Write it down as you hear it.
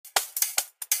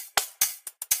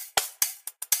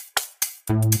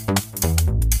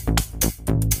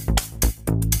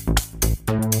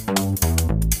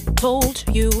Told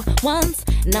you once,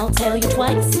 and I'll tell you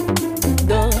twice.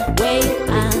 The way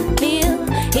I feel,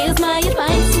 here's my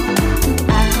advice.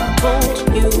 I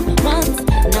told you once,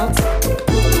 and I'll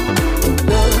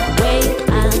the way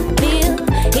I feel,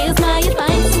 here's my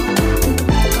advice.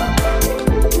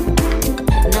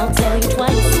 And I'll tell you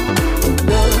twice.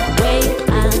 The way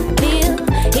I feel,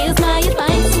 here's my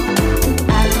advice.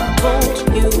 I told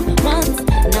you once,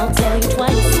 and I'll tell you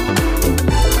twice.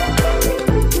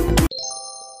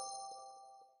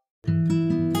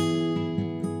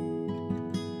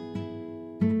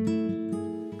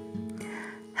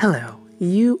 Hello,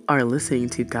 you are listening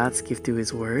to God's Gift Through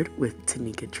His Word with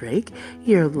Tanika Drake,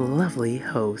 your lovely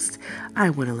host.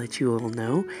 I want to let you all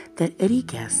know that any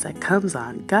guest that comes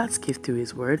on God's Gift Through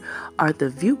His Word are the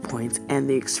viewpoints and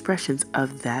the expressions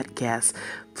of that guest.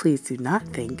 Please do not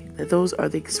think that those are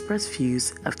the express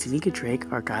views of Tanika Drake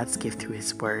or God's Gift Through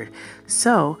His Word.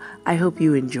 So, I hope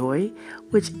you enjoy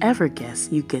whichever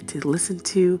guest you get to listen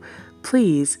to.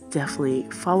 Please definitely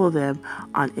follow them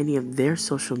on any of their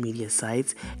social media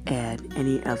sites and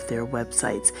any of their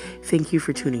websites. Thank you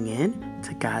for tuning in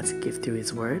to God's Gift Through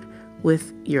His Word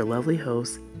with your lovely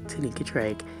host, Tanika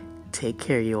Drake. Take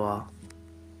care, you all.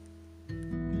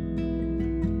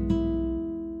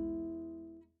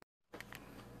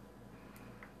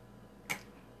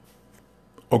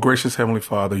 Oh, gracious Heavenly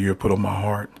Father, you have put on my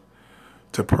heart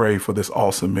to pray for this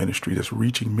awesome ministry that's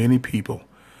reaching many people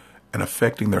and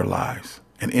affecting their lives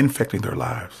and infecting their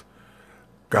lives.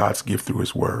 God's gift through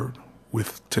his word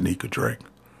with Tanika Drake.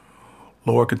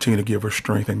 Lord, continue to give her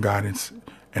strength and guidance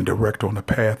and direct her on the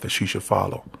path that she should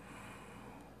follow.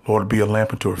 Lord, be a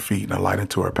lamp unto her feet and a light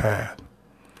unto her path.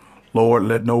 Lord,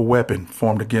 let no weapon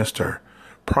formed against her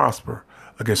prosper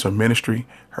against her ministry,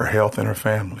 her health, and her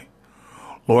family.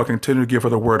 Lord, continue to give her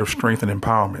the word of strength and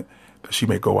empowerment that she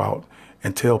may go out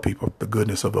and tell people the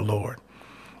goodness of the Lord.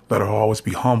 Let her always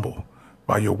be humble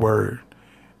by your word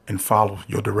and follow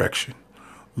your direction.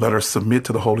 Let her submit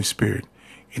to the Holy Spirit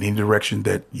in any direction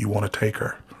that you want to take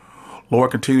her.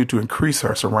 Lord, continue to increase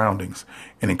her surroundings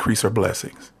and increase her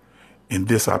blessings. In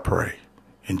this I pray.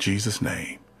 In Jesus'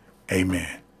 name,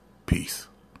 amen. Peace.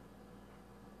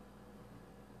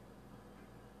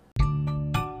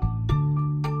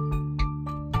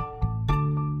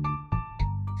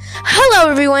 Hello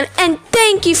everyone, and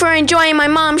thank you for enjoying my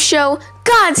mom's show,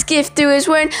 God's Gift Through His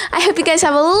Word. I hope you guys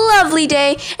have a lovely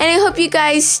day, and I hope you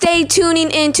guys stay tuning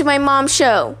into my mom's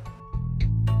show.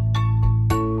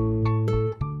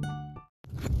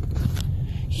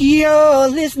 You're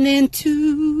listening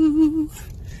to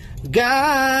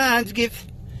God's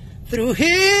Gift Through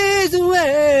His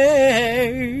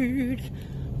Word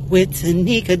with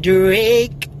Tanika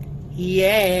Drake.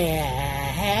 Yeah.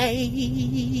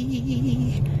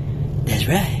 That's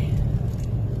right.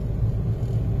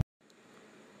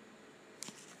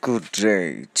 Good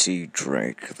day, T.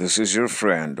 Drake. This is your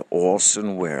friend,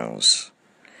 Orson Welles,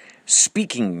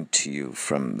 speaking to you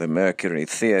from the Mercury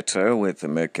Theatre with the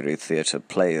Mercury Theatre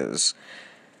Players.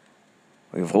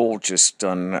 We've all just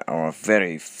done our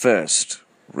very first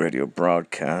radio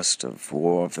broadcast of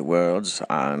War of the Worlds,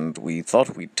 and we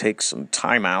thought we'd take some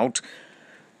time out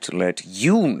to let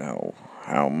you know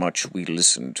how much we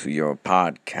listen to your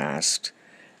podcast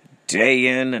day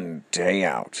in and day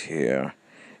out here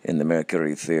in the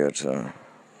Mercury Theatre.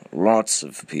 Lots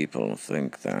of people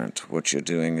think that what you're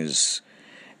doing is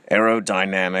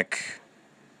aerodynamic,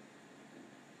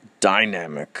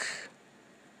 dynamic,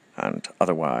 and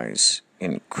otherwise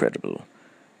incredible.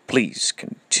 Please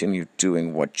continue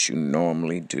doing what you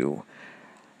normally do,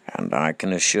 and I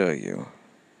can assure you,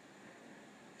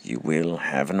 you will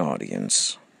have an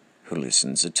audience who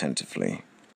listens attentively.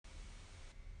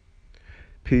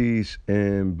 Peace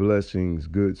and blessings,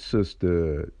 good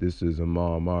sister. This is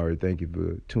Amal Mari. Thank you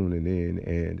for tuning in,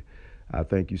 and I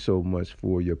thank you so much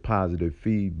for your positive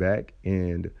feedback,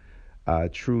 and I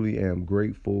truly am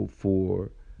grateful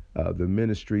for the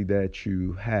ministry that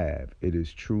you have. It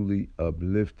is truly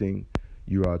uplifting.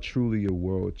 You are truly a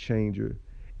world changer,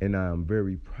 and I am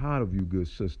very proud of you, good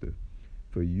sister,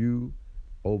 for you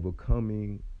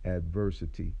overcoming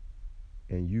adversity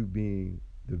and you being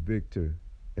the victor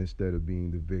instead of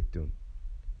being the victim.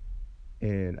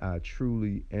 And I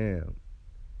truly am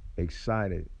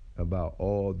excited about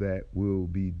all that will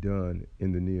be done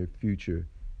in the near future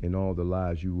and all the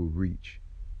lives you will reach.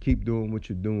 Keep doing what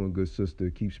you're doing, good sister.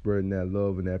 Keep spreading that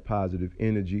love and that positive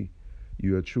energy.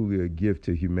 You are truly a gift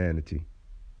to humanity.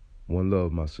 One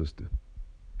love, my sister.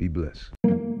 Be blessed.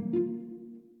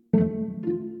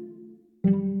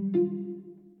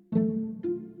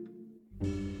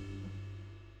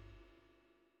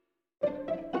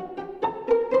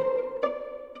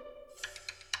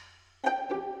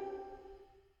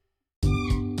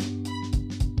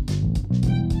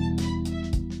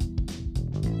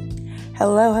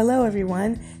 Hello,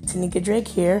 everyone. Tanika Drake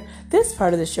here. This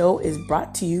part of the show is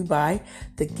brought to you by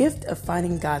The Gift of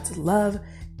Finding God's Love,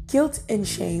 Guilt and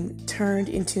Shame Turned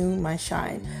into My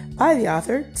Shine by the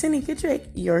author, Tanika Drake,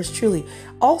 yours truly.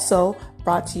 Also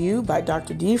brought to you by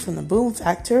Dr. D from the Boom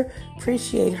Factor.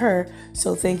 Appreciate her.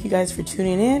 So thank you guys for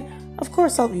tuning in. Of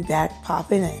course, I'll be back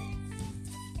popping in.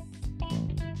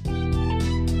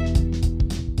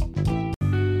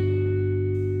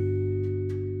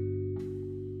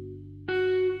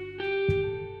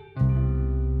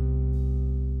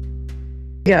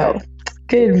 Go.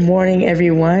 Good morning,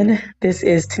 everyone. This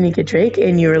is Tanika Drake,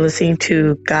 and you are listening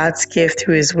to God's Gift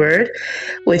Through His Word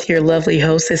with your lovely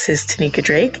host. This is Tanika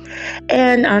Drake.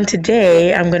 And on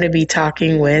today, I'm going to be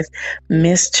talking with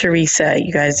Miss Teresa.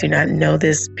 You guys do not know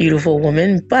this beautiful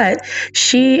woman, but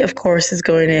she, of course, is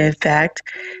going to, in fact,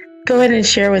 go ahead and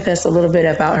share with us a little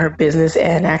bit about her business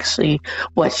and actually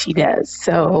what she does.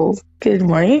 So, good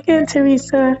morning again,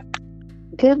 Teresa.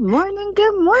 Good morning.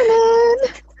 Good morning.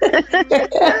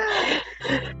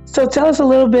 So tell us a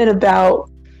little bit about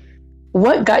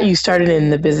what got you started in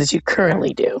the business you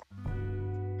currently do.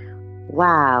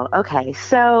 Wow. Okay.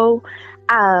 So,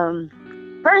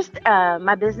 first,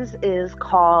 my business is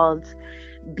called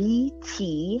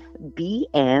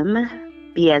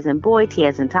BTBM, B as in boy, T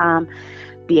as in Tom,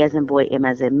 B as in boy, M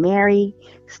as in Mary,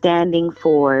 standing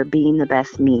for Being the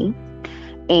Best Me.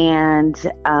 And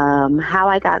how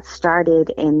I got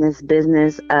started in this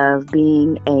business of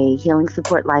being a healing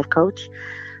support life coach,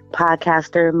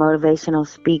 podcaster, motivational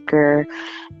speaker,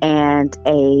 and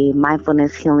a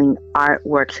mindfulness healing art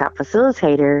workshop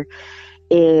facilitator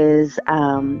is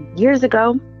years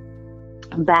ago,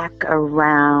 back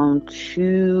around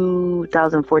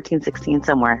 2014, 16,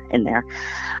 somewhere in there.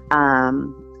 I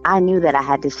knew that I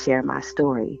had to share my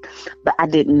story, but I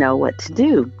didn't know what to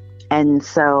do. And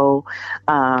so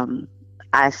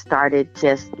I started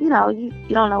just, you don't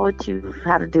know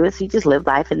how to do it. So you just live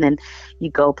life, and then you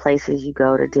go places, you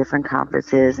go to different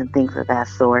conferences and things of that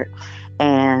sort.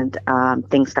 And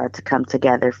things start to come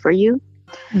together for you.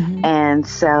 Mm-hmm. And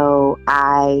so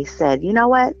I said, you know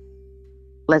what?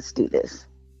 Let's do this.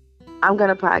 I'm going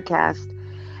to podcast.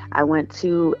 I went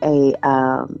to a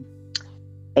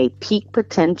Peak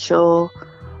Potential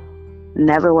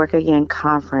Never Work Again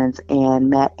conference and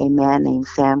met a man named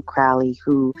Sam Crowley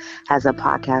who has a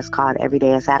podcast called Every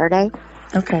Day is Saturday.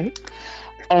 Okay.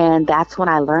 And that's when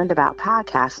I learned about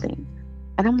podcasting.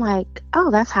 And I'm like, oh,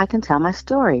 that's how I can tell my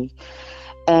story.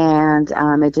 And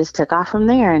it just took off from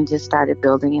there and just started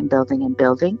building and building and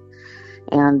building.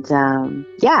 And so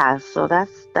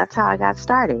that's how I got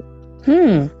started.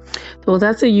 Well,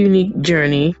 that's a unique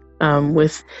journey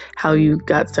with how you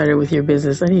got started with your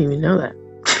business. I didn't even know that.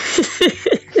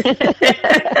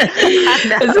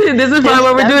 This is why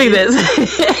we're doing this.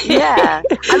 Yeah.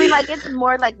 I mean, it's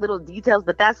more like little details,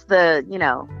 but that's the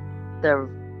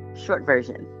short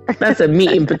version. That's the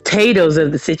meat and potatoes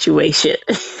of the situation.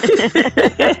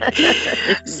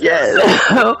 Yes.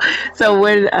 So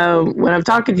when I'm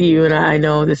talking to you, and I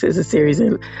know this is a series,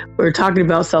 and we're talking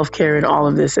about self-care and all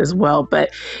of this as well,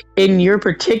 but in your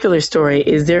particular story,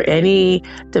 is there any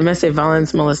domestic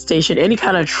violence, molestation, any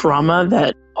kind of trauma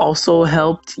that also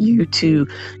helped you to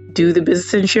do the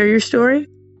business and share your story?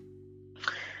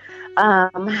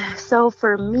 So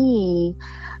for me,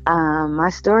 my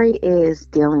story is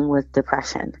dealing with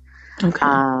depression. Okay.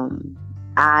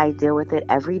 I deal with it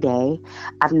every day.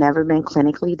 I've never been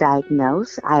clinically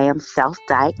diagnosed. I am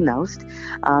self-diagnosed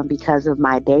because of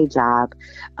my day job.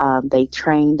 They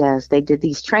trained us. They did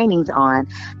these trainings on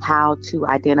how to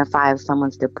identify if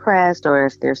someone's depressed or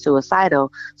if they're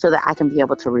suicidal so that I can be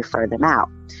able to refer them out.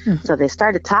 Mm-hmm. So they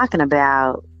started talking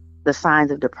about the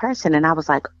signs of depression, and I was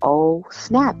like, oh,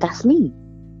 snap, that's me.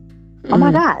 Mm-hmm. Oh,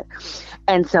 my God.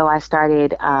 And so I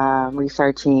started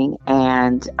researching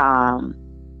and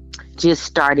just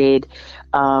started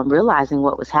realizing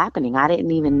what was happening. I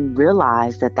didn't even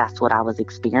realize that that's what I was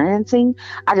experiencing.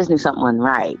 I just knew something wasn't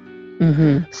right.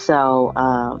 Mm-hmm. So,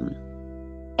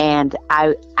 and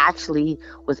I actually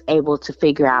was able to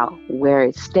figure out where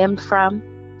it stemmed from.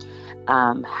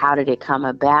 How did it come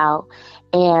about?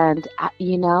 And,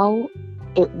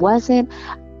 it was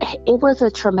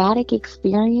a traumatic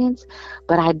experience,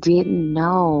 but I didn't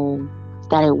know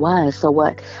that it was. So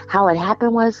how it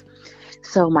happened was,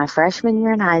 so my freshman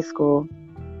year in high school,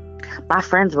 my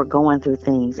friends were going through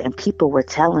things, and people were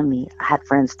telling me, I had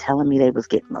friends telling me they was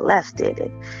getting molested,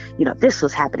 and, this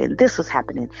was happening.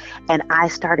 And I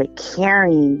started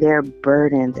carrying their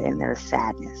burdens and their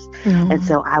sadness. Mm-hmm. And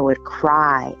so I would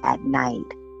cry at night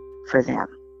for them,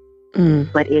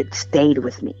 but it stayed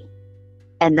with me.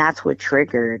 And that's what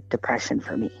triggered depression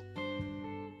for me.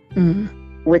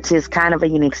 which is kind of a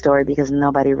unique story because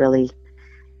nobody really,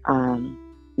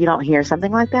 you don't hear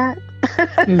something like that.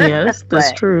 Yes,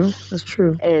 that's true. That's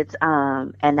true. It's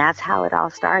and that's how it all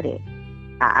started.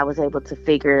 I was able to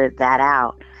figure that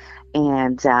out,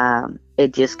 and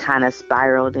it just kind of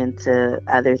spiraled into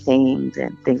other things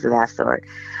and things of that sort.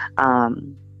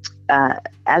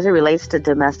 As it relates to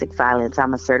domestic violence,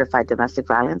 I'm a certified domestic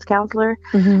violence counselor,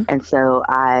 and so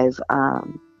I've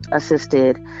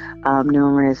assisted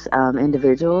numerous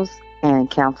individuals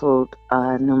and counseled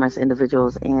numerous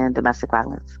individuals in domestic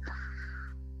violence.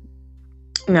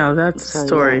 No, that's the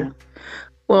story. Yeah.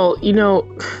 Well,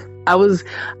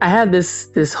 I had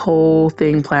this whole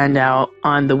thing planned out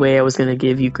on the way I was going to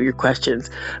give you your questions,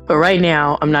 but right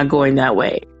now I'm not going that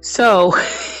way. So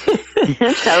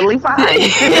totally fine.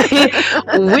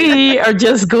 We are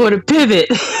just going to pivot.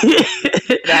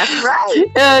 That's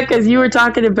right. Because you were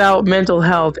talking about mental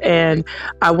health, and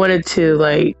I wanted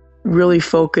to really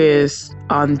focus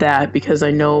on that because I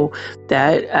know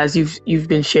that as you've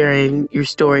been sharing your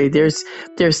story, there's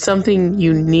something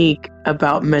unique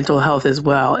about mental health as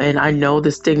well, and I know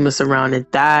the stigma surrounding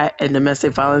that and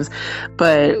domestic violence,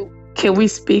 but can we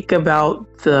speak about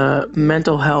the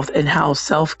mental health and how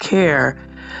self-care,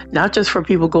 not just for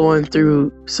people going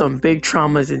through some big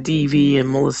traumas and DV and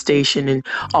molestation and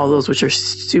all those, which are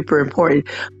super important,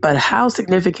 but how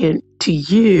significant to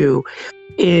you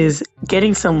is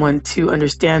getting someone to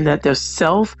understand that their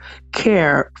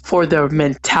self-care for their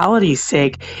mentality's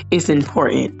sake is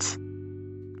important?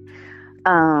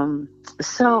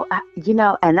 So,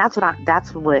 and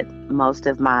that's what most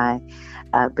of my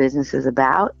business is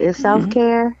about, is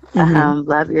self-care.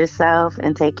 Love yourself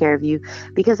and take care of you,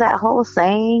 because that whole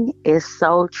saying is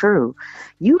so true.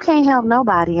 You can't help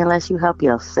nobody unless you help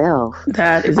yourself.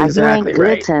 That is exactly you ain't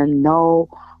right. good to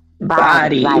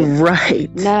nobody. Right.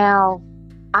 Now,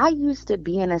 I used to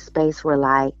be in a space where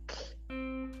I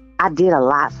did a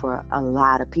lot for a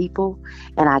lot of people,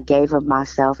 and I gave of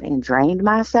myself and drained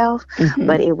myself.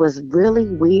 But it was really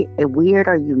weird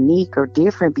or unique or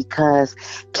different, because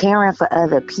caring for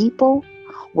other people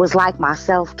was like my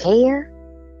self-care.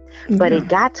 But it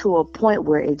got to a point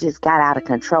where it just got out of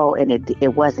control, and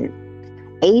it wasn't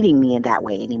aiding me in that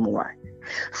way anymore.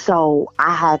 So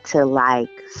I had to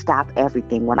stop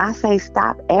everything. When I say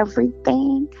stop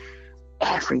everything,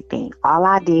 all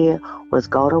I did was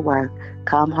go to work,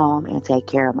 come home, and take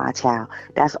care of my child.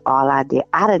 That's all I did.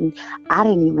 I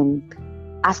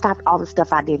stopped all the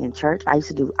stuff I did in church. I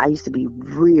used to be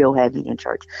real heavy in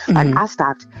church. I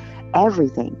stopped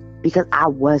everything because I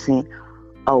wasn't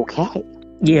okay.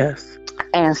 Yes.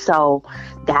 And so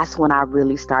that's when I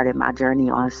really started my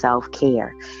journey on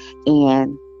self-care.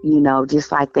 And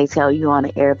just like they tell you on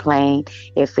an airplane,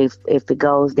 if it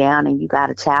goes down and you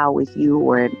got a child with you,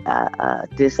 or a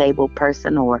disabled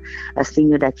person, or a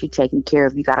senior that you're taking care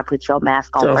of, you got to put your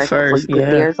mask on first before you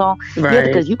put theirs on. Right. Yeah,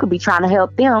 because you could be trying to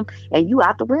help them and you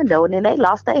out the window, and then they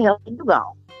lost their help and you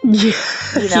gone.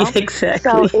 Yeah,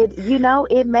 exactly. So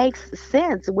it makes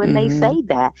sense when they say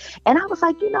that. And I was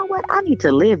like, you know what? I need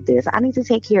to live this. I need to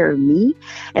take care of me.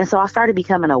 And so I started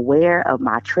becoming aware of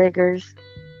my triggers.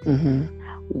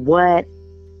 When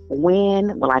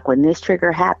this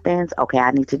trigger happens, okay,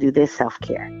 I need to do this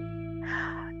self-care.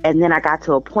 And then I got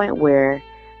to a point where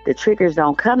the triggers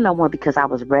don't come no more, because I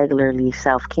was regularly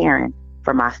self-caring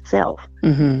for myself.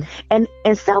 And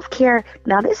self-care,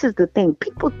 now this is the thing.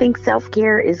 People think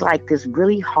self-care is like this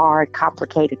really hard,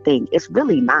 complicated thing. It's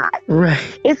really not.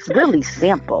 Right. It's really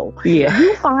simple. Yeah.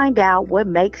 You find out what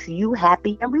makes you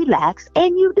happy and relaxed,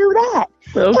 and you do that.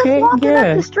 Okay. If walking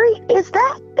up the street is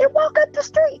that, then walk up the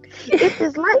street. If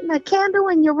it's lighting a candle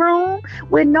in your room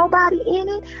with nobody in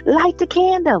it, light the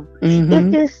candle.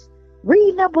 If it's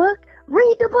reading a book,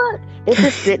 read the book. If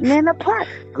it's sitting in the park,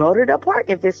 go to the park.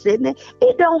 If it's sitting in,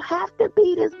 it don't have to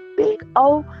be this big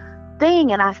old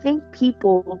thing. And I think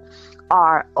people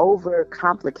are over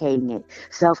complicating it.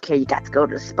 Self-care, you got to go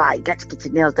to the spa, you got to get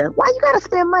your nails done. Why you got to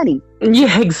spend money?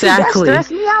 Yeah, exactly. That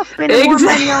stress me out, spending more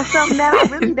money on something that I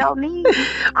really don't need.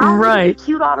 I don't need to be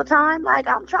cute all the time.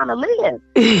 I'm trying to live.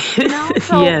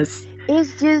 So yes.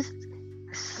 It's just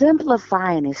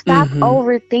simplifying it. Stop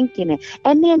overthinking it.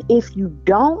 And then if you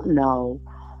don't know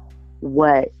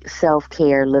what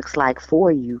self-care looks like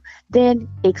for you, then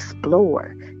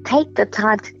explore. Take the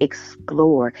time to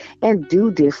explore and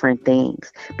do different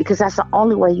things, because that's the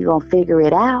only way you're going to figure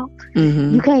it out.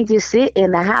 You can't just sit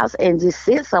in the house and just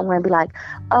sit somewhere and be like,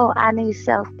 oh, I need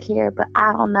self-care, but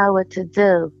I don't know what to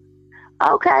do.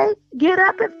 Okay, get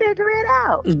up and figure it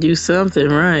out. Do something,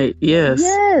 right? Yes.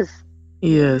 Yes.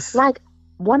 Yes.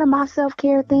 One of my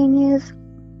self-care thing is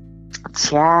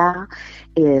Child,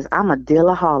 is I'm a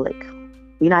dealaholic.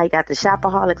 You know how you got the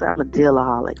shopaholics? I'm a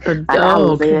dealaholic. Like, I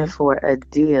live for a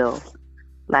deal.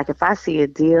 Like, if I see a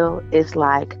deal, it's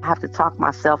like I have to talk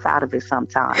myself out of it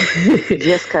sometimes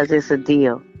just because it's a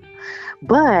deal.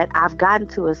 But I've gotten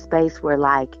to a space where,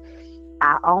 like,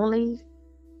 I only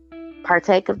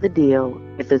partake of the deal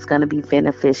if it's going to be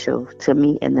beneficial to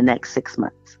me in the next 6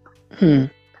 months.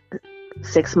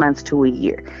 6 months to a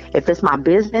year. If it's my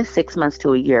business, 6 months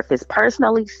to a year. If it's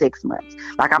personally, 6 months.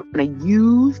 Like, I'm going to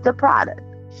use the product.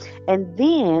 And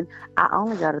then I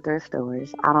only go to thrift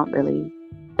stores. I don't really...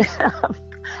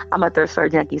 I'm a thrift store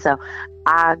junkie, so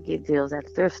I get deals at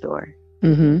the thrift store.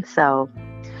 So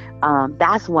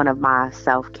that's one of my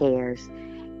self-cares.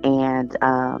 And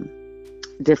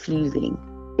diffusing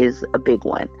is a big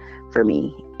one for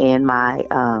me in my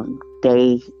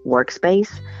day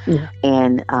workspace.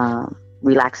 And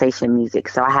relaxation music.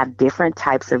 So I have different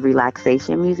types of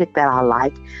relaxation music that I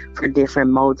like for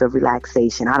different modes of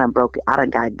relaxation. I done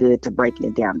got good to breaking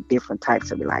it down, different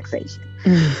types of relaxation.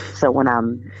 So when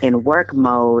I'm in work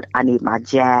mode, I need my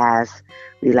jazz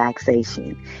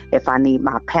relaxation. If I need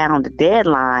my pound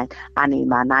deadline, I need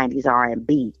my 90s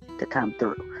R&B to come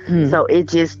through. So it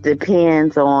just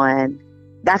depends on,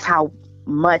 that's how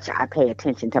much I pay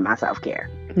attention to my self-care.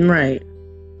 Right.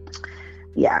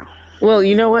 Yeah. Well,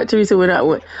 you know what, Teresa, when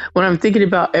I'm thinking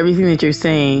about everything that you're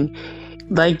saying,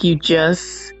 like you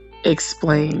just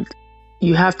explained,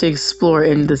 you have to explore,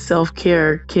 and the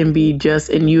self-care can be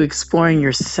just in you exploring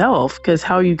yourself, because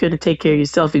how are you going to take care of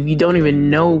yourself if you don't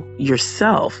even know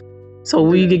yourself?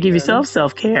 So you could give yourself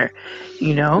self-care,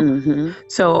 you know?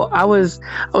 So I was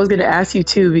going to ask you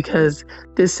too, because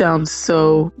this sounds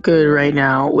so good right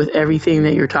now with everything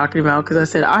that you're talking about. Because I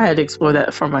said I had to explore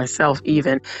that for myself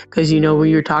even. Because, you know, when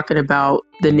you're talking about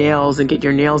the nails and get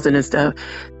your nails in and stuff,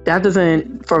 that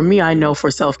doesn't, for me, I know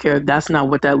for self-care, that's not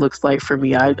what that looks like for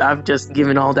me. I've just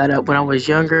given all that up. When I was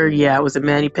younger, yeah, it was the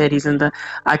mani-pedis and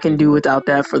I can do without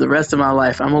that for the rest of my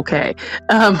life. I'm okay.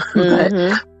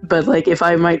 But like, if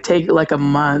I might take like a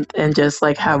month and just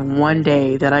like have one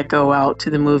day that I go out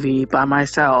to the movie by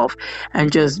myself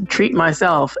and just treat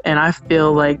myself, and I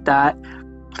feel like that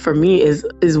for me is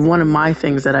one of my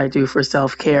things that I do for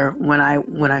self-care when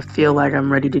I feel like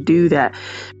I'm ready to do that,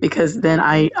 because then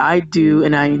I do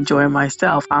and I enjoy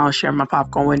myself. I don't share my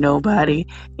popcorn with nobody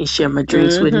and share my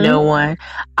drinks with no one.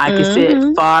 I can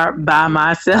sit far by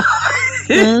myself.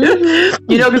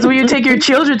 You know, because when you take your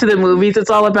children to the movies, it's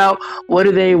all about what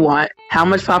do they want, how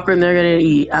much popcorn they're gonna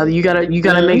eat. You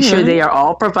gotta make sure they are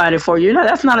all provided for. You know,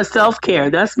 that's not a self-care.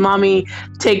 That's mommy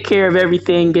take care of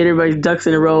everything, get everybody's ducks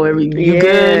in a row. You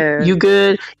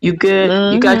good, you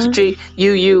got your treat.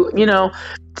 You know.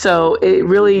 So it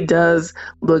really does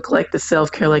look like the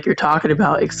self-care, like you're talking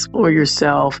about. Explore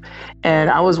yourself. And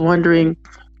I was wondering,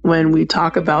 when we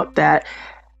talk about that,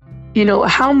 you know,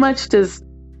 how much does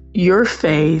your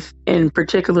faith, in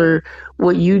particular,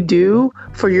 what you do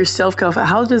for your self-care,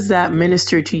 how does that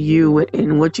minister to you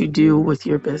in what you do with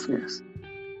your business?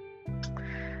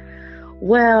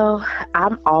 Well,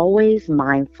 I'm always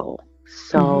mindful.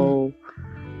 So,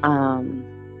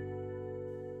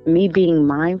 me being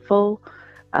mindful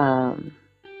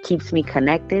keeps me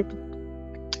connected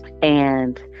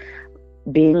and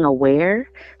being aware.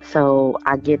 So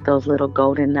I get those little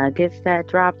golden nuggets that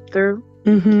drop through.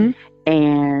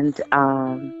 And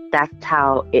that's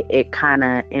how it kind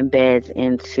of embeds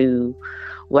into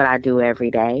what I do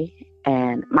every day.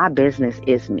 And my business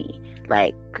is me.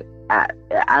 Like,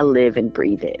 I live and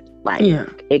breathe it. Like,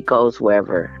 it goes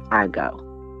wherever I go.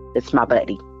 It's my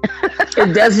buddy.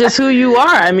 That's just who you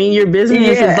are. I mean, your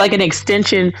business is like an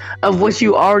extension of what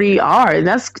you already are. And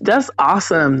that's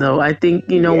awesome, though. I think,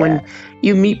 you know, when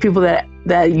you meet people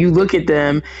that you look at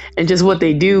them and just what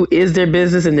they do is their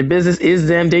business and the business is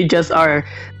them. They just are.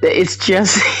 It's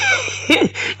just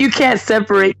you can't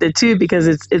separate the two, because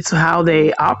it's how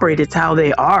they operate. It's how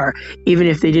they are. Even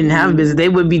if they didn't have a business, they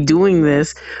would be doing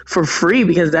this for free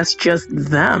because that's just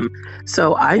them.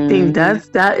 So I think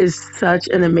that is such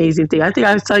an amazing thing. I think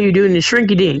I saw you doing the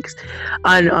shrinky dinks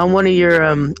on one of your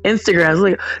Instagrams. I was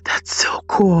like, that's so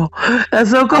cool. That's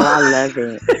so cool. Oh, I love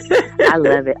it. I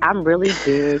love it. I'm really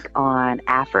big on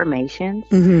affirmations.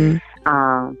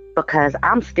 Because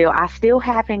I still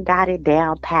haven't got it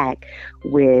down packed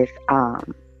with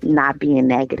not being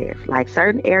negative. Like,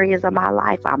 certain areas of my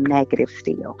life, I'm negative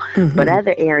still, but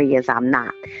other areas I'm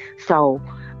not. So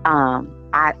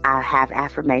I have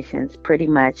affirmations pretty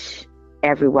much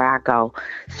everywhere I go.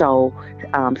 So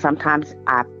sometimes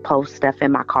I post stuff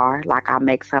in my car, like I'll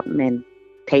make something and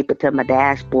tape it to my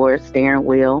dashboard, steering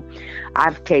wheel.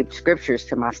 I've taped scriptures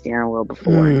to my steering wheel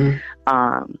before.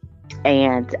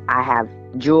 And I have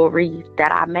jewelry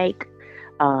that I make.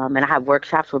 And I have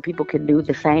workshops where people can do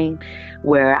the same,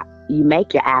 where you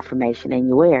make your affirmation and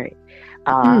you wear it.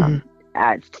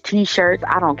 T-shirts,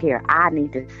 I don't care. I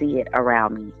need to see it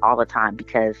around me all the time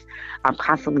because I'm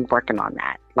constantly working on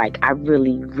that. Like, I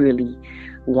really, really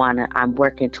I'm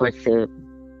working towards to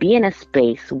be in a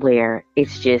space where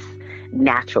it's just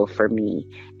natural for me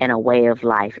and a way of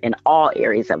life in all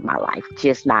areas of my life,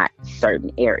 just not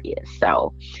certain areas.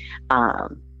 So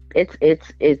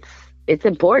it's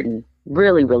important,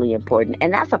 really, really important.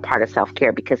 And that's a part of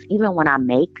self-care, because even when I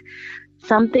make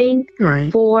something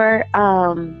for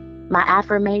my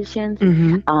affirmations,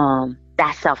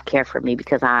 that's self-care for me,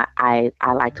 because I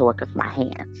like to work with my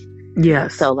hands.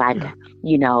 Yes. So like,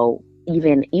 you know,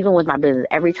 even with my business,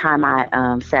 every time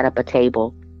I set up a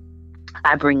table,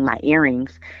 I bring my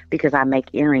earrings, because I make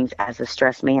earrings as a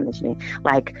stress management.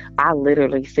 Like, I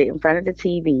literally sit in front of the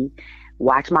TV,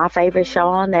 watch my favorite show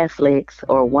on Netflix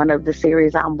or one of the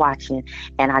series I'm watching,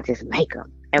 and I just make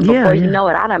them. And before you know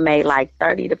it, I done made like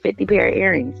 30 to 50 pair of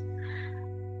earrings.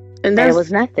 And it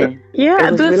was nothing. Yeah,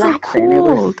 it was that's relaxing. so cool.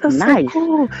 It was That's nice. so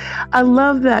cool. I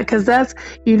love that, because that's,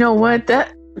 you know what,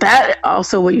 that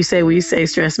also what you say when you say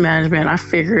stress management, I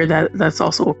figure that that's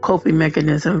also a coping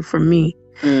mechanism for me.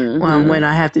 When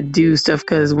I have to do stuff,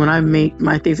 because when I make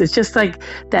my things, it's just like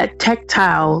that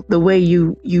tactile, the way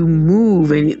you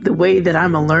move, and the way that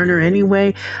I'm a learner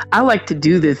anyway. I like to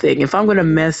do the thing. If I'm going to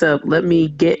mess up, let me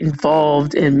get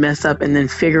involved and mess up, and then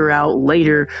figure out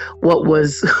later what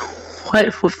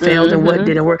failed and what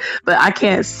didn't work. But I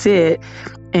can't sit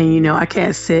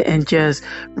and just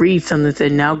read something and say,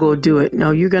 now go do it.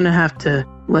 No, you're going to have to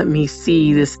let me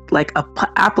see this, like a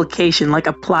application, like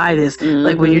apply this,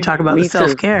 like when you talk about the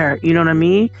self-care, you know what I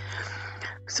mean?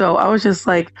 So I was just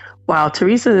like, wow,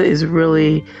 Teresa is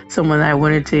really someone that I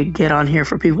wanted to get on here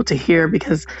for people to hear,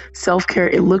 because self-care,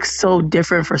 it looks so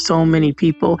different for so many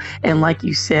people. And like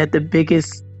you said, the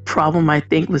biggest problem I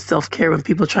think with self-care, when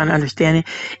people are trying to understand it,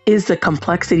 is the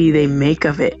complexity they make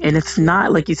of it. And it's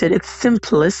not, like you said, it's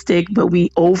simplistic, but we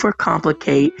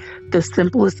overcomplicate the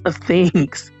simplest of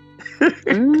things.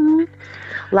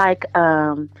 Like,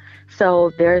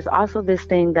 so there's also this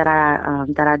thing that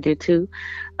I do too,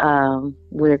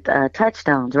 with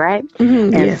touchstones, right?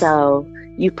 And so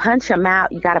you punch them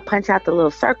out. You got to punch out the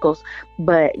little circles,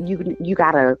 but you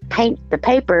got to paint the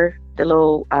paper. The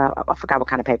little, I forgot what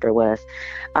kind of paper it was.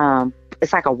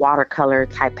 It's like a watercolor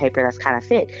type paper that's kind of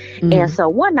thick. And so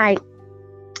one night,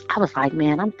 I was like,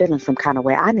 man, I'm feeling some kind of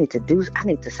way. I need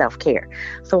to self-care.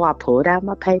 So I pulled out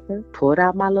my paper, pulled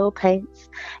out my little paints,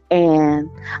 and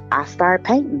I started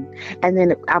painting. And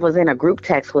then I was in a group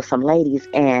text with some ladies,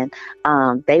 and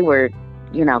they were,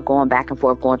 going back and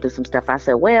forth, going through some stuff. I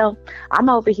said, well, I'm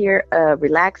over here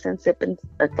relaxing, sipping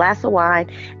a glass of wine,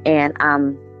 and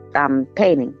I'm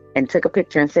painting, and took a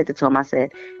picture and sent it to them. I said,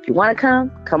 if you want to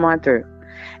come on through.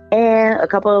 And a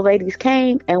couple of ladies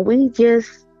came, and we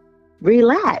just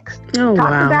relaxed. Talked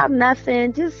about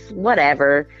nothing, just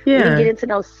whatever. We didn't get into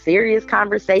no serious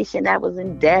conversation that was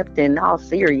in depth and all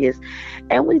serious.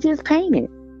 And we just painted.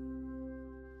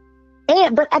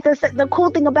 But the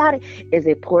cool thing about it is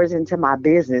it pours into my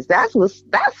business. That's what's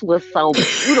so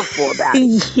beautiful about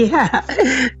it. Yeah,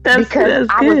 because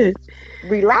I good. was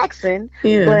relaxing,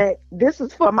 but this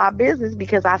is for my business,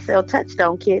 because I sell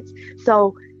touchstone kits.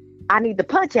 So I need the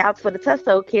punch outs for the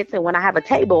touchstone kits, and when I have a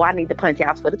table, I need the punch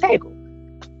outs for the table.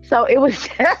 So it was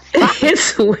just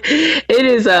it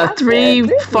is a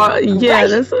three-fold. Yeah,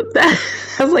 that's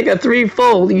like a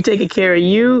threefold. You taking care of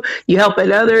you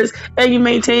helping others, and you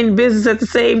maintain business at the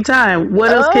same time.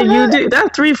 What else can you do?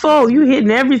 That's threefold. You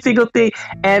hitting every single thing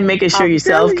and making sure you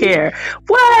self-care.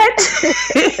 What?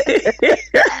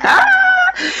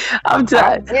 I'm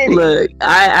telling you. Look,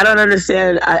 I don't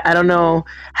understand. I don't know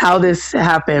how this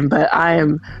happened, but I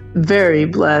am very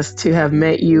blessed to have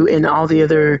met you and all the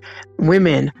other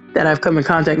women that I've come in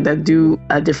contact that do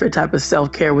a different type of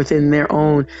self-care within their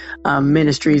own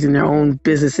ministries and their own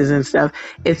businesses and stuff.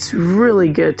 It's really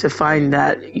good to find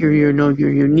that your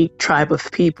unique tribe of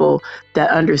people that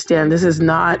understand this is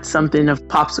not something of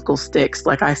popsicle sticks,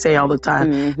 like I say all the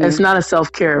time. It's not a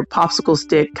self-care popsicle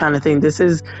stick kind of thing. This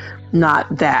is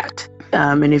not that.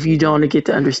 And if you don't get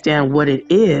to understand what it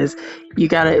is, you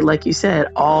got to, like you said,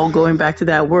 all going back to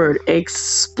that word,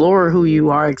 explore who you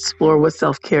are, explore what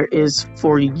self-care is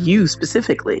for you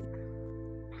specifically.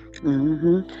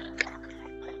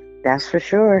 That's for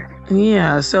sure.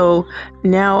 Yeah. So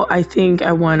now I think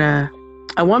I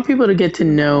want people to get to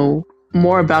know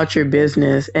more about your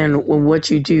business and what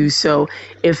you do. So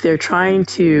if they're trying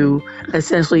to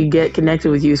essentially get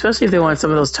connected with you, especially if they want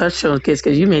some of those touchstone kits,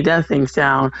 because you made that thing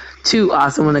sound too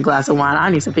awesome with a glass of wine. I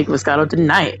need some pink Moscato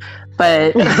tonight.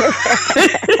 But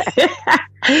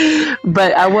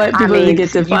but I want people to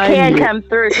get to find you. You can come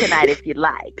through tonight if you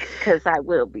like, because I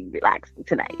will be relaxing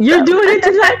tonight. You're doing it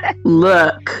tonight?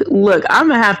 Look, I'm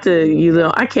gonna have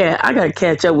to, I gotta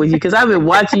catch up with you because I've been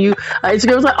watching you.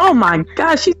 Instagram was like, oh my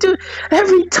gosh, she's doing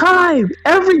every time,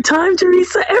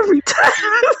 Teresa, every time.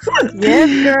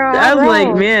 Yes, girl. I was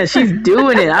like, man, she's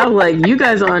doing it. I was like, you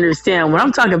guys don't understand when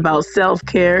I'm talking about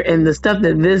self-care and the stuff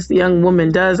that this young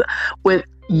woman does with.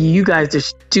 You guys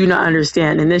just do not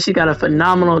understand. And then she got a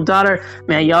phenomenal daughter.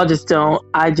 Man, y'all just don't.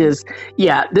 This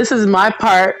is my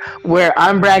part where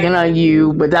I'm bragging on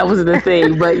you, but that wasn't the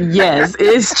thing. But yes,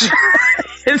 it's true.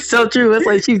 It's so true. It's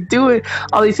like she's doing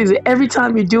all these things. Every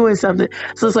time you're doing something,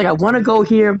 so it's like, I want to go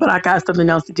here, but I got something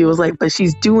else to do. It's like, but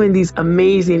she's doing these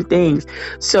amazing things.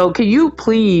 So can you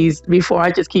please, before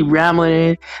I just keep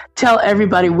rambling, tell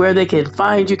everybody where they can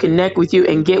find you, connect with you,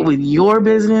 and get with your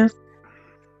business?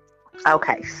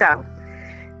 Okay, so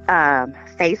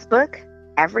Facebook,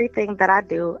 everything that I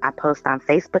do, I post on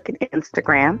Facebook and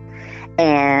Instagram,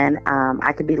 and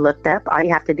I can be looked up. All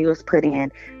you have to do is put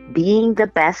in Being the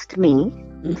Best Me,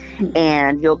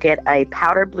 and you'll get a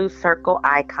powder blue circle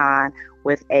icon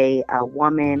with a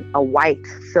woman, a white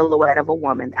silhouette of a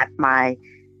woman. That's my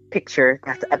picture.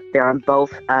 That's up there on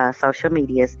both social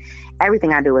medias.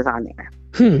 Everything I do is on there.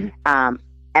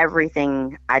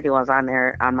 Everything I do is on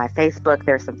there on my Facebook.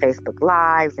 There's some Facebook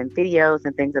Lives and videos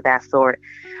and things of that sort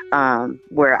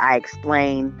where I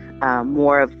explain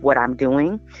more of what I'm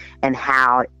doing and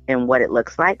how and what it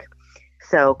looks like.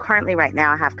 So currently right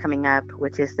now I have coming up,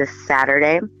 which is this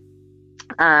Saturday,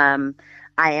 I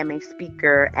am a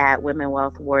speaker at Women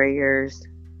Wealth Warriors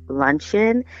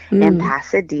Luncheon in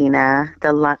Pasadena.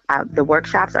 The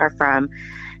workshops are from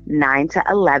 9 to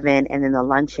 11, and then the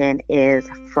luncheon is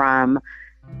from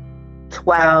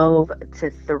 12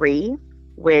 to 3,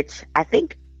 which I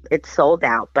think it's sold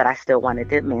out, but I still wanted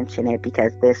to mention it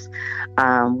because this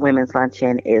women's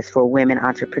luncheon is for women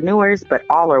entrepreneurs, but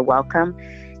all are welcome,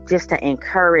 just to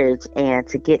encourage and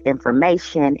to get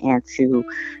information and to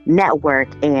network.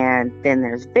 And then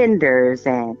there's vendors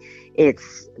and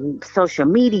it's social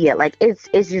media. Like it's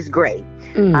just great.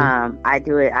 I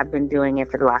do it. I've been doing it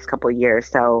for the last couple of years.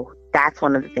 So that's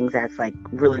one of the things that's like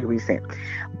really recent.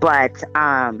 But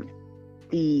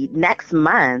the next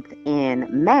month in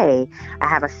May, I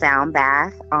have a sound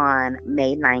bath on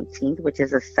May 19th, which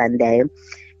is a Sunday.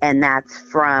 And that's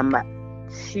from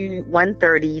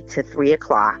 1:30 to 3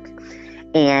 o'clock.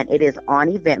 And it is on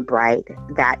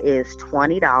Eventbrite. That is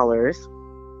 $20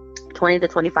 to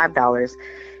 $25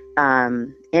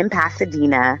 in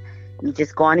Pasadena. You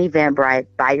just go on Eventbrite,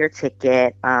 buy your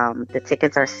ticket. The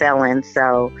tickets are selling.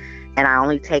 So, and I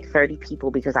only take 30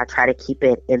 people because I try to keep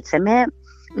it intimate.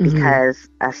 Because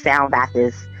a sound bath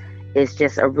is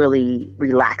just a really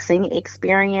relaxing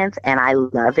experience, and I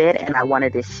love it, and I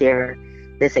wanted to share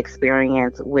this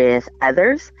experience with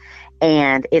others.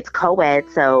 And it's co-ed,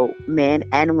 so men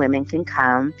and women can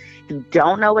come. If you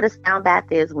don't know what a sound bath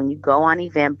is, when you go on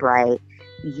Eventbrite,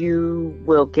 you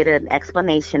will get an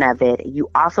explanation of it. You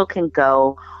also can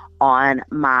go on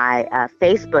my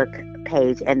Facebook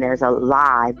page, and there's a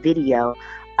live video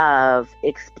of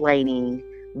explaining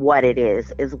what it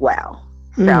is as well.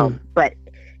 So, but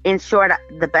in short,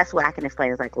 the best way I can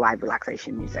explain is like live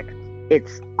relaxation music.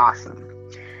 It's awesome.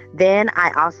 Then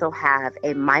I also have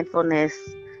a mindfulness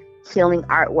healing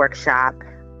art workshop,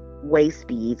 waist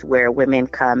beads, where women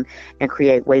come and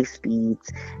create waist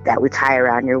beads that we tie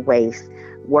around your waist,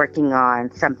 working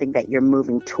on something that you're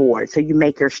moving towards. So you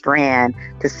make your strand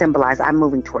to symbolize, I'm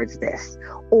moving towards this.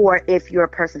 Or if you're a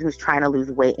person who's trying to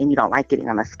lose weight and you don't like getting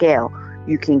on a scale,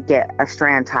 you can get a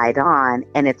strand tied on,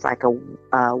 and it's like a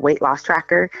weight loss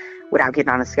tracker without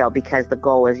getting on a scale, because the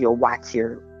goal is you'll watch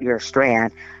your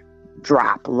strand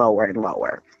drop lower and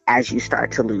lower as you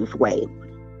start to lose weight.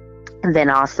 And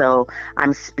then also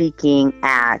I'm speaking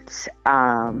at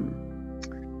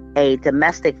a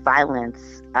domestic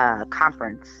violence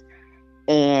conference,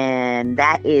 and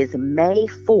that is May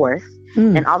 4th.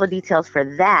 And all the details for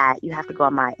that, you have to go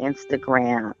on my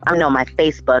Instagram. My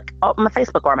Facebook. My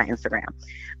Facebook or my Instagram.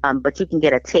 But you can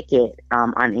get a ticket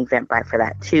on Eventbrite for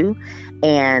that too.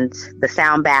 And the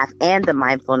sound bath and the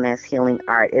mindfulness healing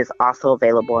art is also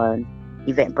available on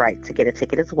Eventbrite to get a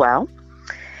ticket as well.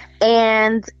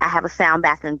 And I have a sound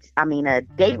bath a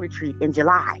day retreat in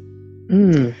July.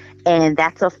 And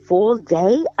that's a full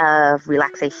day of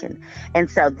relaxation.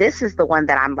 And so this is the one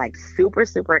that I'm like super,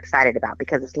 super excited about,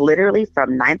 because it's literally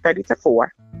from 9:30 to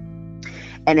 4.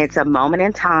 And it's a moment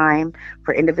in time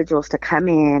for individuals to come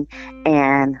in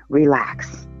and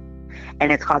relax.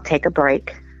 And it's called Take a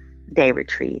Break Day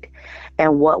Retreat.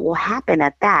 And what will happen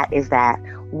at that is that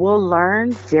we'll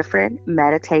learn different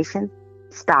meditation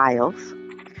styles.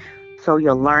 So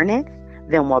you'll learn it,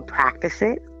 then we'll practice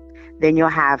it. Then you'll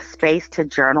have space to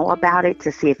journal about it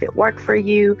to see if it worked for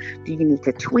you. Do you need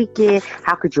to tweak it?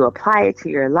 How could you apply it to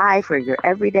your life or your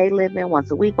everyday living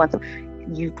once a week?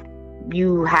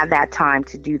 You have that time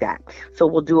to do that. So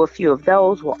we'll do a few of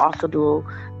those. We'll also do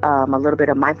a little bit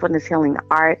of mindfulness healing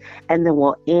art, and then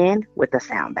we'll end with a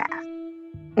sound bath.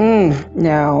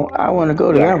 Now, I want to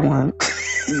go to that one.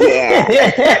 Yeah.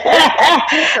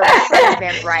 So that's an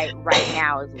event right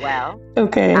now as well.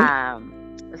 Okay.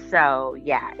 So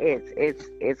yeah,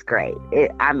 it's great.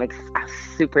 I'm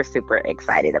super, super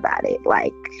excited about it.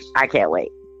 Like, I can't wait.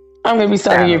 I'm going to be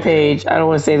starting your page. I don't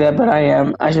want to say that, but I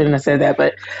am. I shouldn't have said that,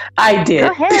 but I did.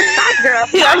 Go ahead, stop, girl.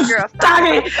 I'm Stop, girl. stop.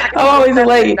 I'm always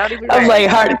like, I'm like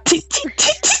hard.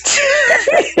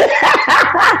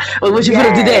 Well, what you put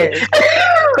up today?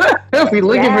 If we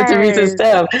looking for Teresa's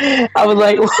stuff, I was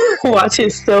like, watch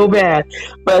it so bad,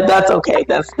 but that's okay.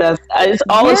 That's it's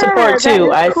all the support too.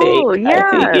 I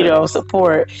think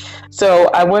support. So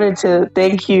I wanted to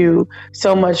thank you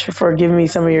so much for giving me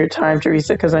some of your time,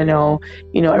 Teresa, because I know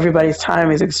everybody's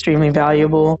time is extremely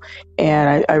valuable,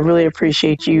 and I really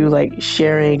appreciate you like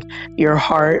sharing your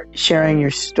heart, sharing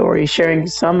your story, sharing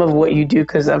some of what you do,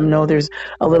 because I know there's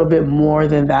a little bit more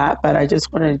than that, but I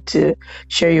just wanted to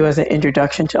share you as an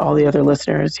introduction to all the other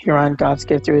listeners here on God's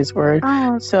Gift Through His Word.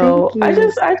 So I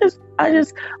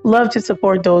just love to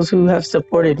support those who have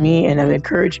supported me and have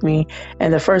encouraged me.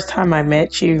 And the first time I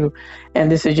met you,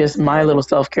 and this is just my little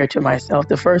self-care to myself,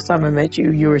 the first time I met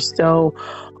you, you were so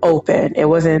open. It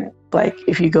wasn't like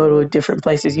if you go to different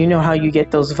places, you know how you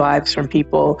get those vibes from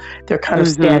people. They're kind of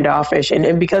standoffish.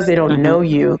 And because they don't know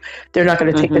you, they're not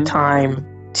going to take the time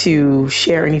to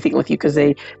share anything with you, because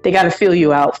they got to feel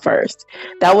you out first.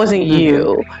 That wasn't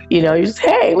you. You just,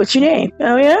 hey, what's your name?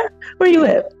 Oh yeah, where you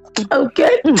live?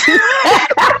 Okay. I'm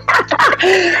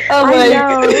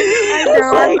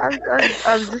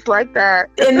just like that.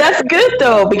 And that's good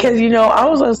though, because I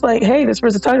was just like, hey, this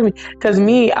person talking to me. Because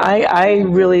me, I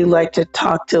really like to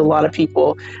talk to a lot of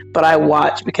people, but I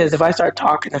watch, because if I start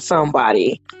talking to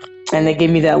somebody and they give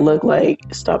me that look like,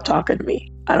 stop talking to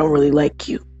me, I don't really like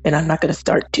you, and I'm not going to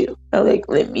start to. I'm like,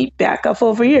 let me back up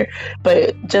over here.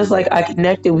 But just like I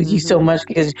connected with you so much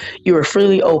because you were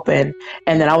freely open,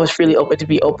 and then I was freely open to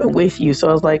be open with you. So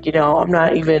I was like, I'm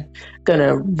not even going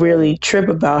to really trip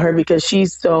about her, because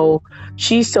she's so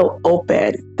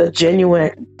open. The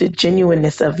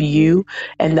genuineness of you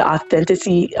and the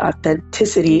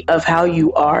authenticity of how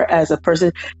you are as a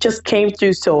person just came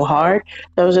through so hard.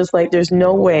 I was just like, there's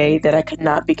no way that I could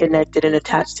not be connected and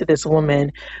attached to this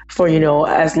woman for,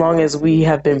 as long as we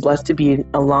have been blessed to be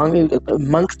along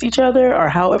amongst each other, or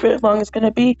however long it's going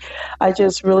to be. I'm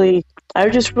just really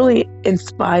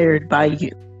inspired by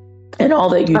you and all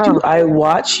that you do. I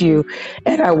watch you,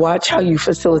 and I watch how you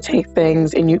facilitate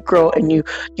things, and you grow, and you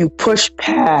push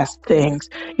past things.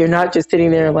 You're not just sitting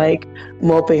there like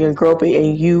moping and groping,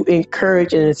 and you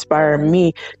encourage and inspire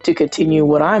me to continue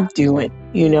what I'm doing,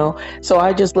 So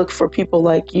I just look for people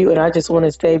like you, and I just want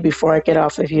to say, before I get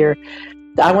off of here,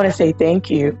 I want to say thank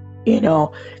you.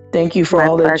 Thank you for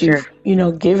all pleasure. That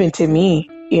you've, given to me.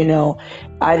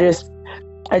 I just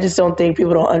don't think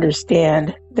people don't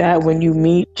understand that when you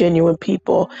meet genuine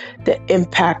people, the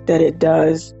impact that it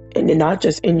does, and not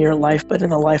just in your life, but in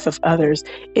the life of others,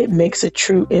 it makes a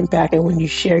true impact. And when you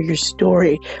share your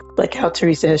story, like how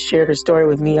Teresa has shared her story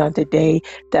with me on today,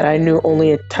 that I knew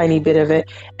only a tiny bit of it,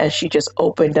 and she just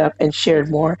opened up and shared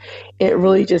more, it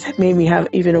really just made me have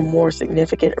even a more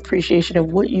significant appreciation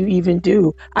of what you even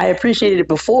do. I appreciated it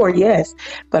before, yes,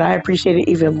 but I appreciate it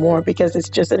even more because it's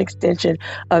just an extension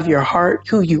of your heart,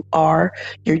 who you are,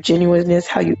 your genuineness,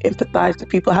 how you empathize with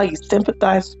people, how you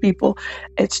sympathize with people.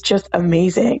 It's just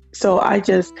amazing. So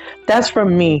that's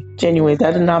from me, genuinely.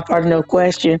 That is not part of no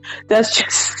question. That's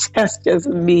just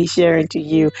me sharing to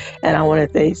you. And I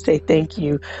want to say thank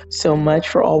you so much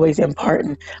for always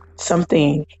imparting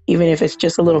something, even if it's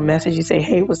just a little message. You say,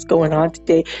 hey, what's going on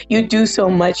today? You do so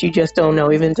much, you just don't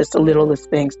know, even just the littlest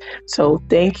things. So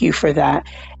thank you for that.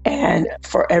 And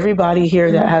for everybody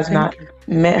here that has not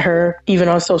met her, even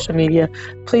on social media,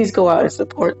 please go out and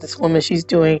support this woman. She's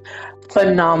doing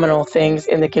phenomenal things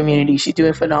in the community. She's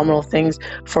doing phenomenal things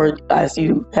for, as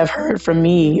you have heard from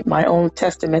me, my own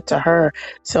testament to her.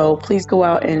 So please go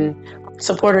out and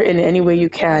support her in any way you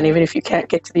can. Even if you can't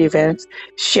get to the events,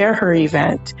 share her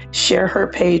event, share her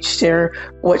page, share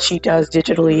what she does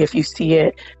digitally. If you see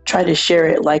it, try to share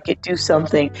it, like it, do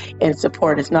something in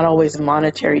support. It's not always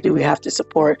monetary do we have to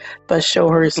support, but show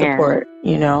her support,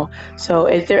 you know. So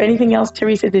is there anything else,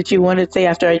 Teresa, that you want to say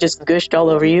after I just gushed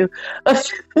all over you? I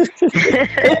was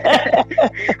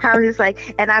just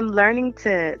like, and I'm learning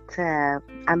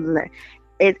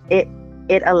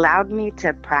it allowed me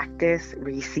to practice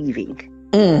receiving,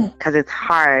 because it's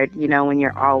hard, you know, when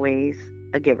you're always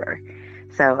a giver.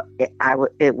 So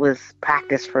it was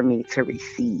practice for me to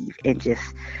receive and just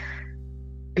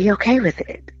be okay with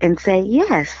it and say,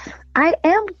 yes, I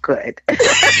am good.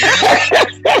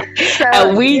 So,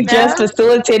 and we just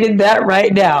facilitated that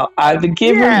right now. I'm the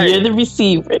giver, you're the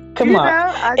receiver. Come on.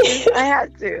 I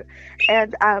had to.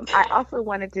 And I also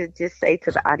wanted to just say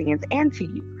to the audience and to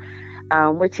you,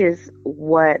 which is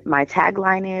what my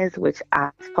tagline is, which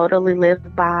I totally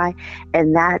live by,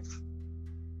 and that's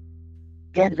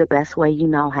get the best way you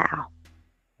know how.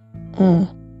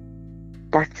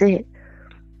 That's it.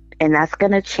 And that's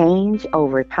going to change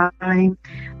over time,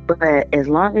 but as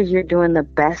long as you're doing the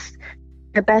best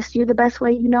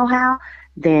way you know how,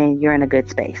 then you're in a good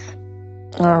space.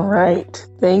 All right.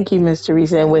 Thank you, Miss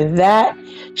Teresa. And with that,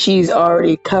 she's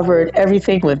already covered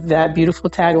everything with that beautiful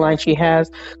tagline she has.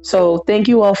 So thank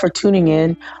you all for tuning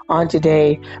in on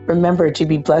today. Remember to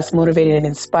be blessed, motivated, and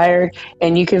inspired.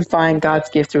 And you can find God's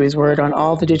Gift Through His Word on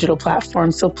all the digital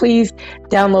platforms. So please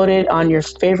download it on your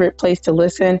favorite place to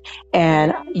listen.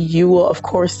 And you will, of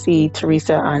course, see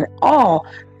Teresa on all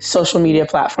social media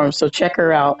platforms. So check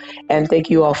her out. And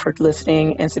thank you all for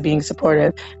listening and for being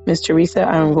supportive. Miss Teresa,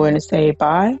 I'm going to say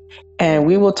bye. And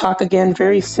we will talk again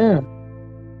very soon.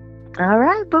 All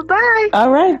right. Bye-bye. All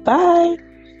right. Bye.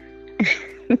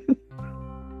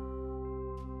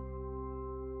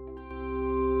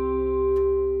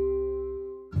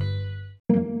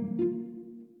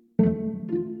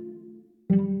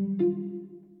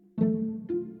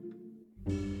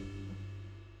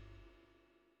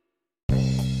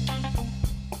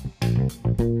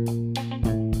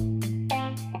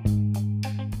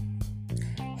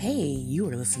 Hey, you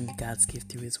are listening to God's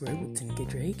Gift Through His Word with Tanika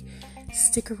Drake.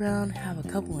 Stick around, have a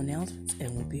couple announcements,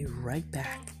 and we'll be right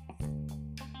back.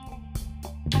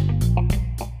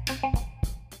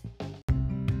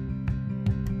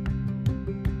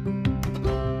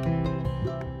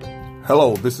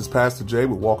 Hello, this is Pastor Jay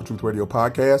with Walk of Truth Radio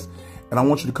Podcast, and I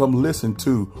want you to come listen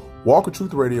to Walk of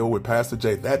Truth Radio with Pastor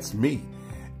Jay. That's me.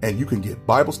 And you can get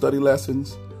Bible study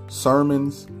lessons,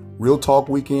 sermons, Real Talk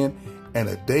Weekend, and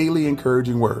a daily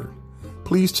encouraging word.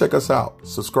 Please check us out.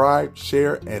 Subscribe,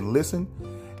 share, and listen.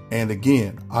 And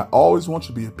again, I always want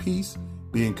you to be at peace,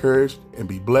 be encouraged, and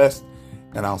be blessed.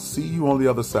 And I'll see you on the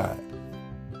other side.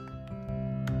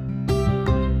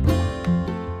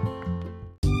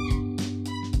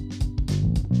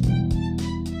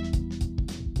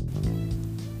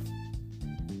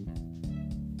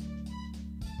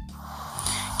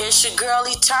 It's your girl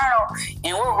Eternal,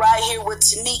 and we're right here with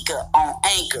Tanika on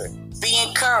Anchor. Be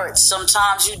encouraged.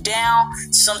 Sometimes you down,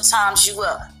 sometimes you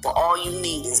up, but all you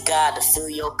need is God to fill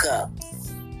your cup.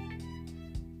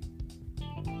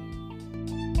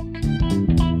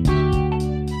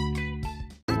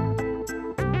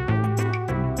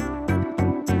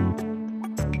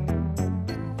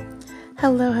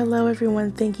 Hello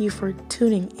everyone. Thank you for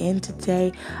tuning in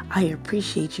today. I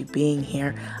appreciate you being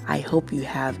here. I hope you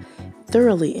have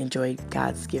thoroughly enjoyed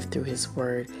God's Gift Through His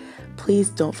Word. Please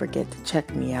don't forget to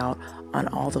check me out on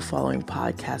all the following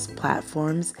podcast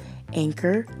platforms: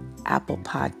 Anchor, Apple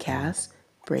Podcasts,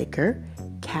 Breaker,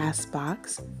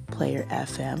 Castbox, Player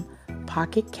FM,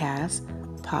 Pocket Cast,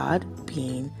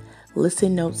 Podbean,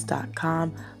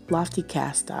 ListenNotes.com,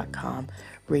 LoftyCast.com,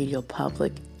 Radio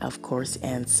Public, of course,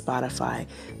 and Spotify.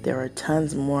 There are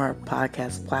tons more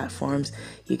podcast platforms.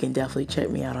 You can definitely check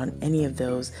me out on any of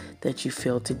those that you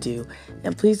feel to do.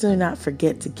 And please do not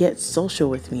forget to get social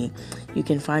with me. You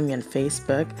can find me on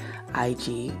Facebook,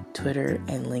 IG, Twitter,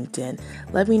 and LinkedIn.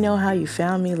 Let me know how you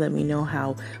found me. Let me know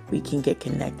how we can get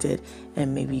connected,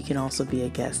 and maybe you can also be a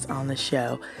guest on the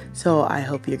show. So I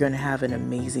hope you're going to have an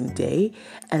amazing day,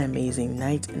 an amazing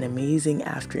night, an amazing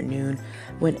afternoon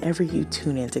whenever you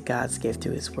tune into God's Gift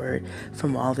Through His His Word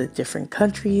from all the different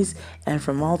countries and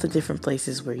from all the different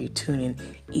places where you tune in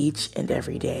each and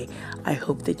every day. I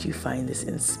hope that you find this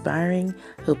inspiring,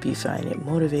 hope you find it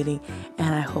motivating,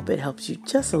 and I hope it helps you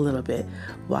just a little bit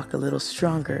walk a little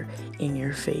stronger in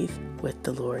your faith with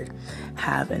the Lord.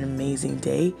 Have an amazing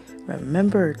day.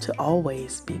 Remember to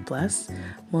always be blessed,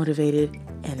 motivated,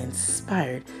 and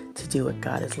inspired to do what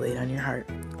God has laid on your heart.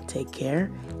 Take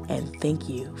care, and thank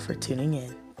you for tuning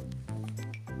in.